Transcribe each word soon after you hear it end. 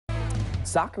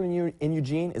Soccer in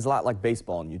Eugene is a lot like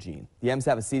baseball in Eugene. The M's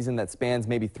have a season that spans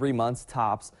maybe 3 months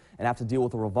tops and have to deal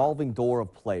with a revolving door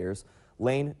of players.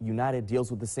 Lane United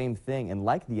deals with the same thing, and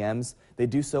like the M's, they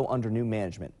do so under new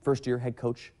management. First-year head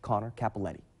coach Connor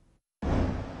Cappelletti.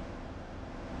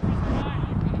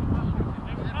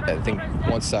 I think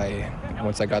once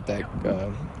I got that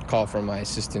call from my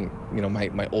assistant,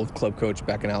 my old club coach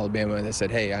back in Alabama, that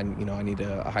said, hey, I need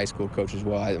a high school coach as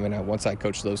well. Once I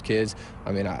coached those kids,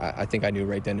 I think I knew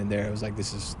right then and there. It was like,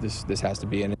 this has to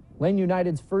be in it. Lane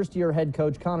United's first-year head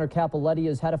coach Connor Cappelletti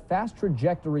has had a fast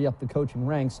trajectory up the coaching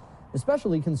ranks,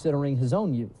 especially considering his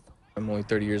own youth. I'm only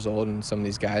 30 years old, and some of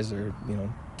these guys are,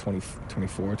 20,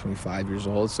 24, 25 years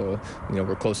old, so,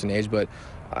 we're close in age. But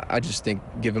I just think,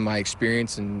 given my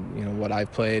experience and, what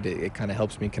I've played, it kind of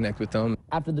helps me connect with them.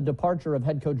 After the departure of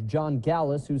head coach John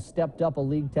Gallus, who stepped up a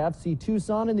league to FC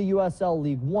Tucson in the USL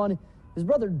League One, his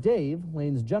brother Dave,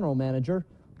 Lane's general manager,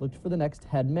 looked for the next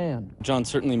head man. John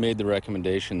certainly made the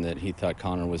recommendation that he thought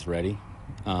Connor was ready.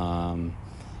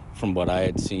 From what I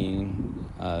had seen,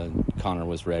 Connor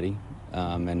was ready.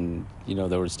 And,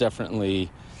 there was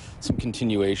definitely some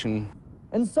continuation.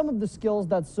 And some of the skills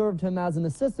that served him as an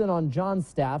assistant on John's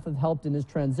staff have helped in his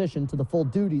transition to the full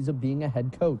duties of being a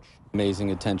head coach.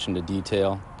 Amazing attention to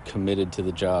detail, committed to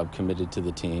the job, committed to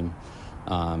the team,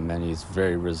 and he's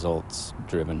very results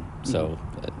driven. So,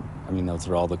 those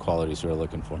are all the qualities we're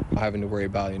looking for. Having to worry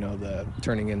about, the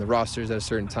turning in the rosters at a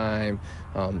certain time,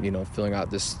 filling out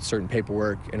this certain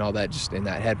paperwork and all that, just in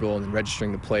that head role, and then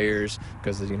registering the players,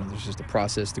 because, there's just a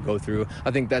process to go through.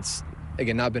 I think that's,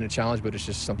 again, not been a challenge, but it's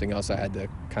just something else I had to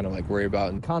kind of worry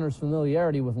about. Connor's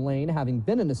familiarity with Lane, having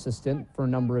been an assistant for a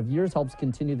number of years, helps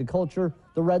continue the culture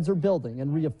the Reds are building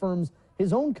and reaffirms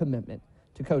his own commitment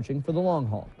to coaching for the long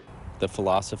haul. The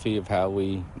philosophy of how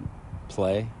we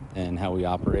play and how we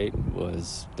operate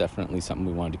was definitely something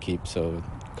we wanted to keep, so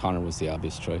Connor was the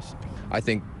obvious choice. I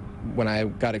think when I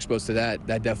got exposed to that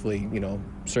definitely,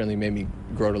 certainly made me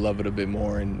grow to love it a bit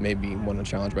more and maybe want to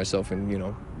challenge myself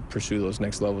and, pursue those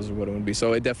next levels of what it would be.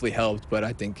 So it definitely helped, but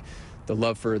I think the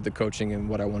love for the coaching and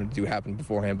what I wanted to do happened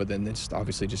beforehand, but then it just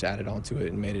obviously just added on to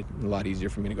it and made it a lot easier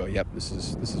for me to go, yep, this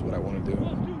is what I want to do.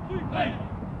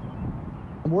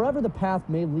 And wherever the path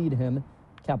may lead him,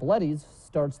 Cappelletti's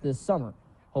starts this summer,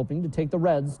 hoping to take the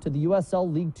Reds to the USL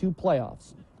League Two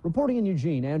playoffs. Reporting in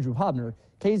Eugene, Andrew Hobner,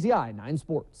 KZI 9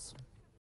 Sports.